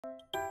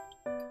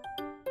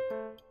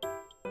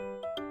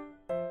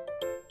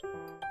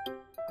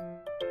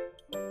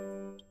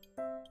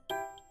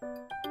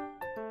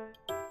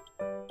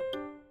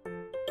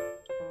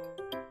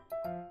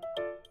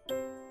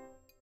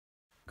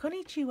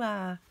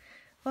Konnichiwa!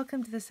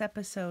 Welcome to this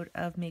episode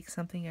of Make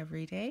Something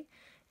Every Day,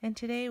 and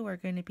today we're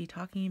going to be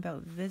talking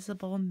about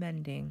visible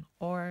mending,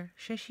 or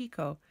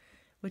Sashiko,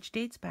 which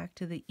dates back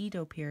to the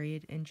Edo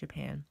period in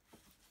Japan.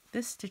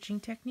 This stitching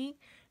technique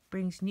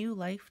brings new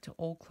life to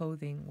old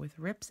clothing with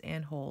rips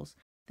and holes.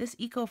 This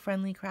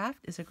eco-friendly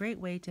craft is a great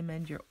way to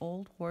mend your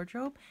old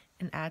wardrobe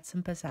and add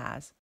some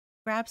pizzazz.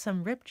 Grab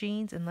some ripped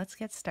jeans and let's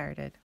get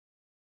started.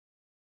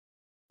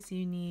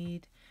 You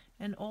need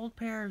an old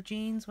pair of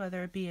jeans,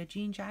 whether it be a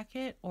jean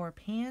jacket or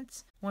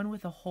pants, one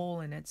with a hole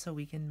in it so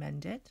we can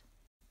mend it.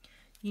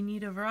 You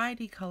need a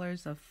variety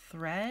colors of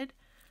thread.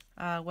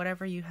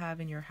 Whatever you have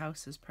in your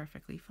house is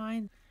perfectly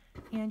fine.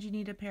 And you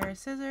need a pair of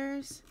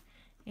scissors,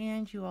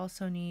 and you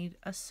also need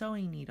a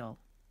sewing needle.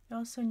 You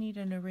also need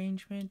an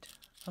arrangement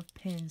of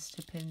pins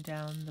to pin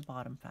down the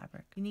bottom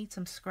fabric. You need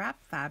some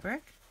scrap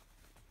fabric.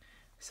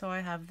 So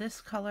I have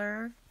this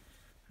color.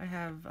 I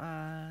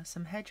have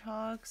some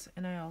hedgehogs,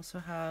 and I also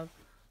have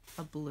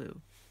a blue.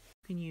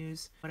 You can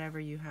use whatever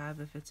you have,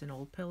 if it's an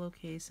old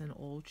pillowcase, an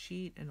old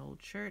sheet, an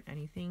old shirt,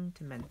 anything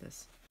to mend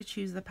this. To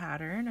choose the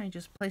pattern, I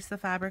just place the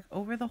fabric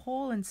over the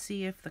hole and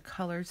see if the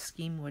color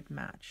scheme would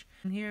match.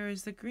 And here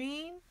is the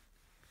green.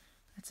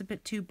 It's a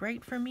bit too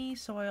bright for me,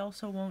 so I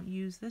also won't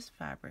use this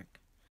fabric.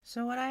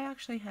 So what I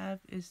actually have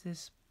is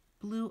this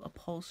blue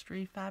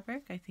upholstery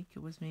fabric. I think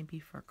it was maybe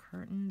for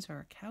curtains or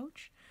a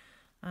couch.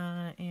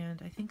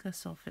 And I think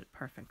this will fit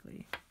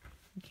perfectly.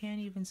 You can't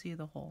even see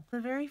the hole.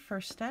 The very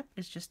first step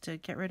is just to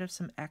get rid of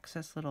some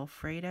excess little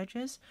frayed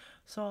edges.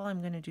 So all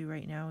I'm going to do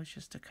right now is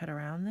just to cut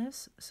around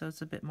this so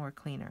it's a bit more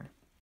cleaner.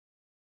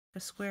 A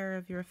square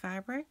of your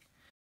fabric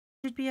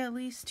should be at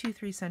least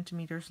 2-3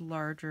 centimeters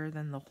larger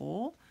than the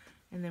hole,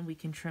 and then we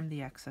can trim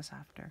the excess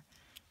after.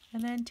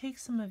 And then take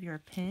some of your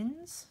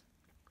pins,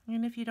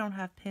 and if you don't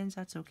have pins,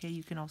 that's okay.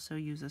 You can also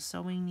use a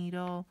sewing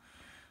needle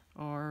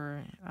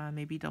or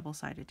maybe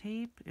double-sided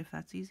tape if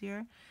that's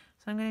easier.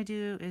 So I'm going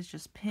to do is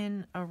just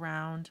pin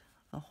around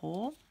the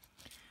hole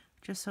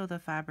just so the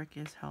fabric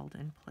is held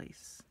in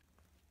place.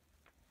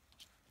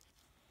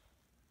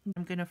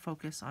 I'm going to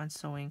focus on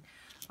sewing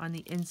on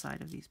the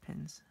inside of these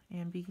pins.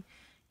 And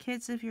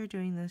kids, if you're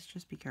doing this,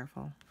 just be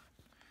careful.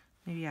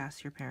 Maybe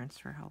ask your parents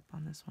for help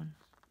on this one.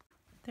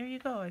 There you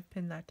go. I've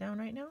pinned that down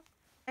right now.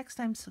 Next,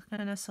 I'm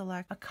going to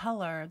select a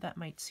color that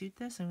might suit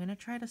this. I'm going to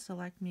try to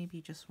select maybe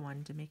just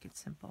one to make it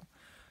simple.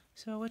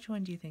 So which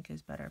one do you think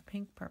is better,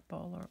 pink,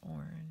 purple, or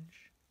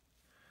orange?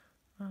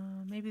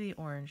 Maybe the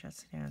orange, that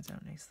stands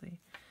out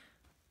nicely.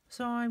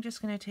 So I'm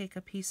just going to take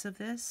a piece of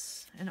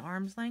this, an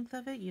arm's length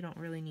of it. You don't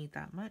really need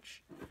that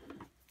much.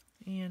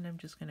 And I'm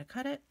just going to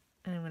cut it,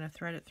 and I'm going to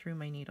thread it through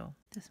my needle.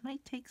 This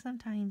might take some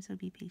time, so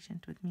be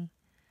patient with me,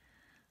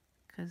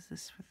 because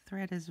this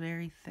thread is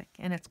very thick,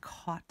 and it's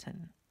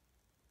cotton.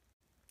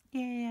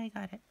 Yay, I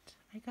got it.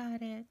 I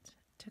got it.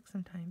 Took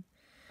some time.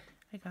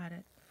 I got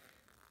it.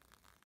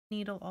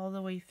 Needle all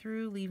the way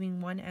through,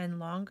 leaving one end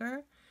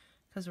longer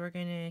because we're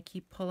going to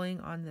keep pulling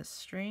on this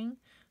string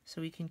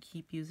so we can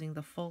keep using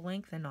the full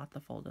length and not the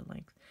folded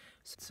length.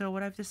 So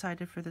what I've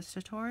decided for this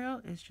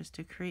tutorial is just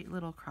to create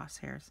little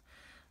crosshairs.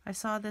 I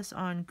saw this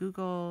on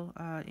Google,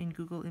 in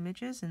Google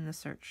Images in the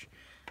search,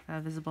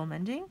 Visible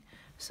Mending.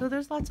 So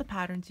there's lots of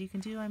patterns you can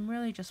do. I'm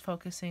really just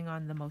focusing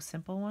on the most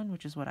simple one,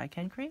 which is what I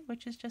can create,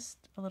 which is just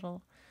a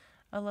little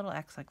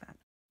X like that.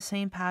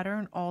 Same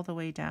pattern all the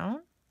way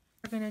down.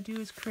 What we're going to do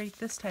is create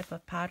this type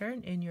of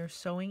pattern in your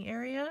sewing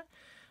area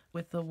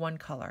with the one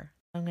color.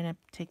 I'm going to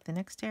take the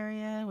next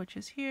area, which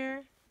is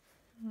here.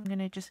 I'm going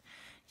to just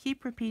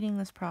keep repeating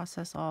this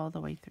process all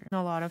the way through.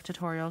 A lot of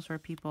tutorials where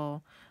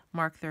people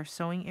mark their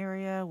sewing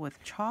area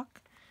with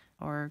chalk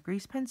or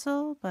grease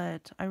pencil,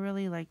 but I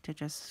really like to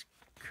just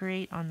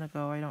create on the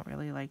go. I don't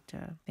really like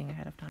to think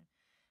ahead of time.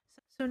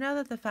 So now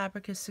that the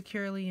fabric is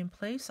securely in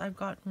place, I've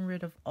gotten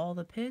rid of all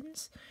the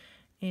pins,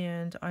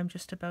 and I'm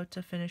just about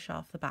to finish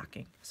off the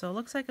backing. So it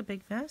looks like a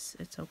big mess.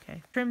 It's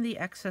okay. Trim the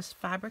excess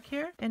fabric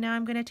here, and now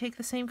I'm going to take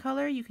the same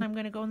color. I'm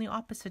going to go in the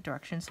opposite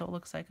direction so it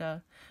looks like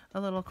a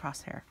little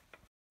crosshair.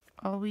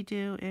 All we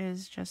do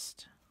is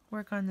just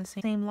work on the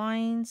same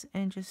lines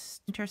and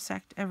just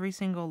intersect every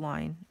single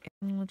line.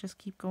 And we'll just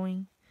keep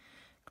going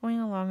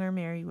along our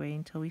merry way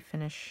until we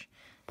finish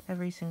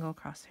every single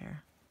crosshair.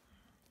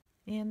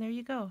 And there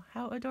you go.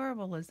 How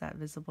adorable is that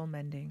visible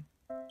mending?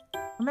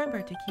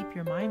 Remember to keep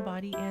your mind,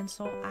 body, and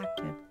soul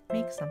active.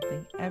 Make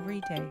something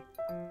every day.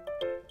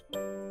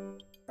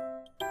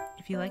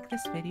 If you like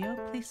this video,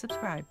 please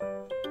subscribe.